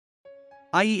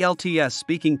IELTS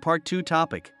Speaking Part 2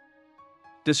 Topic.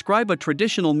 Describe a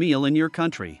traditional meal in your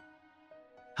country.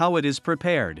 How it is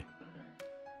prepared.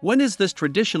 When is this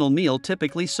traditional meal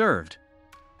typically served?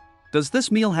 Does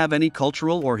this meal have any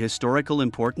cultural or historical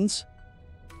importance?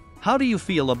 How do you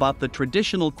feel about the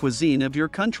traditional cuisine of your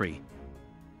country?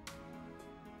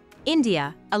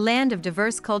 India, a land of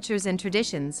diverse cultures and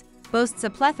traditions, boasts a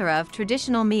plethora of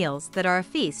traditional meals that are a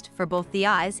feast for both the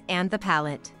eyes and the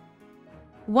palate.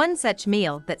 One such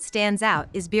meal that stands out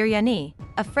is biryani,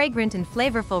 a fragrant and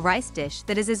flavorful rice dish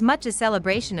that is as much a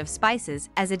celebration of spices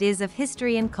as it is of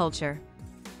history and culture.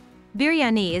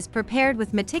 Biryani is prepared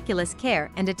with meticulous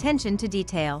care and attention to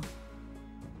detail.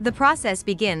 The process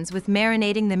begins with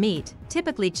marinating the meat,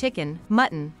 typically chicken,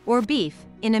 mutton, or beef,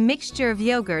 in a mixture of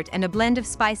yogurt and a blend of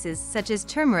spices such as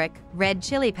turmeric, red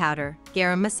chili powder,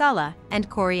 garam masala, and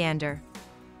coriander.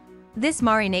 This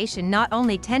marination not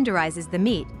only tenderizes the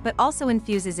meat but also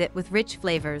infuses it with rich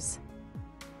flavors.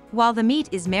 While the meat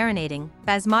is marinating,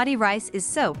 basmati rice is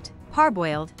soaked,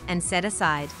 parboiled, and set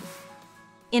aside.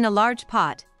 In a large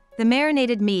pot, the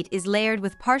marinated meat is layered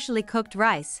with partially cooked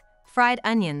rice, fried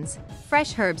onions,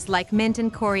 fresh herbs like mint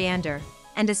and coriander,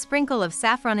 and a sprinkle of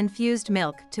saffron-infused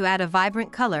milk to add a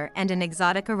vibrant color and an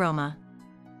exotic aroma.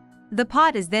 The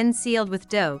pot is then sealed with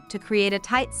dough to create a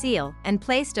tight seal and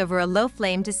placed over a low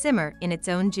flame to simmer in its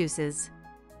own juices.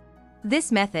 This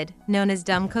method, known as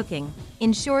dum cooking,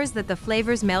 ensures that the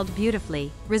flavors meld beautifully,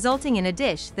 resulting in a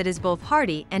dish that is both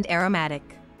hearty and aromatic.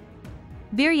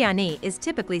 Biryani is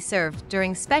typically served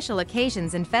during special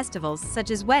occasions and festivals such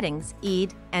as weddings,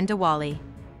 Eid, and Diwali.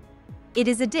 It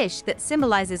is a dish that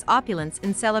symbolizes opulence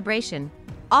and celebration,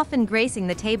 often gracing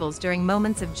the tables during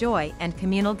moments of joy and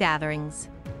communal gatherings.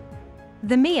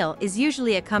 The meal is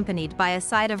usually accompanied by a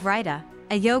side of raita,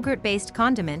 a yogurt-based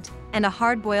condiment, and a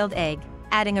hard-boiled egg,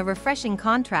 adding a refreshing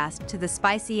contrast to the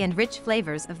spicy and rich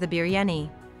flavors of the biryani.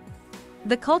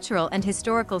 The cultural and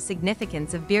historical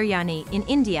significance of biryani in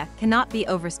India cannot be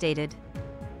overstated.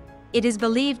 It is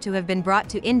believed to have been brought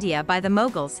to India by the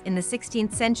Mughals in the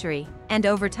 16th century, and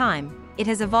over time, it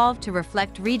has evolved to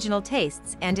reflect regional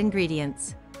tastes and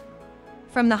ingredients.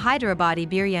 From the Hyderabadi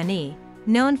biryani,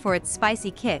 known for its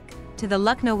spicy kick, to the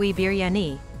Lucknowi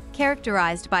biryani,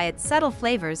 characterized by its subtle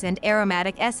flavors and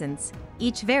aromatic essence,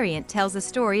 each variant tells a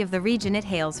story of the region it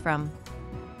hails from.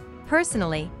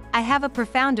 Personally, I have a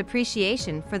profound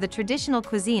appreciation for the traditional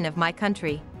cuisine of my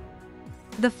country.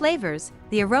 The flavors,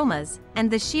 the aromas,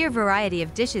 and the sheer variety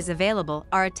of dishes available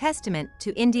are a testament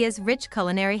to India's rich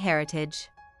culinary heritage.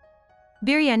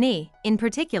 Biryani, in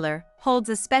particular, holds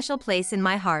a special place in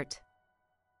my heart.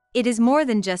 It is more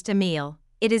than just a meal.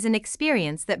 It is an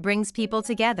experience that brings people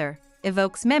together,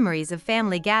 evokes memories of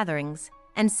family gatherings,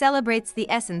 and celebrates the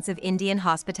essence of Indian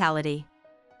hospitality.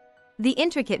 The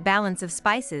intricate balance of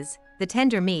spices, the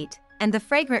tender meat, and the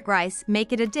fragrant rice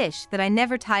make it a dish that I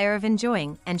never tire of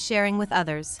enjoying and sharing with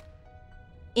others.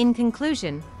 In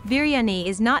conclusion, biryani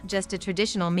is not just a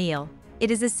traditional meal, it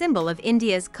is a symbol of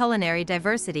India's culinary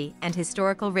diversity and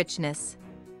historical richness.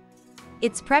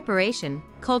 Its preparation,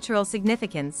 cultural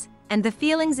significance, and the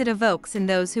feelings it evokes in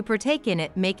those who partake in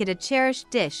it make it a cherished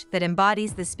dish that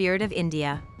embodies the spirit of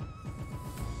India.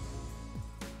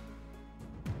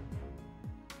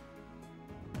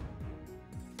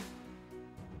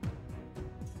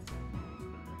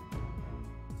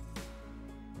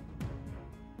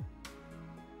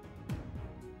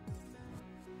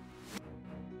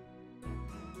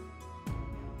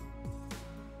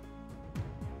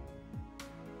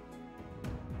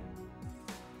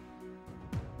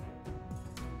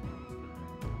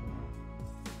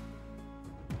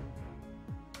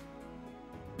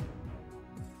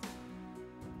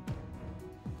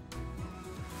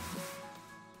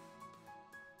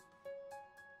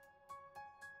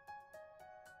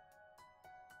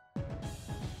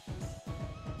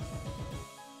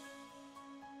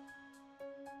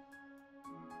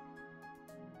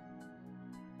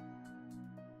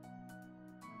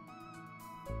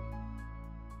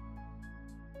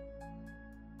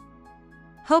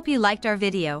 Hope you liked our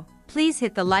video. Please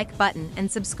hit the like button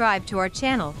and subscribe to our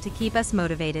channel to keep us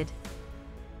motivated.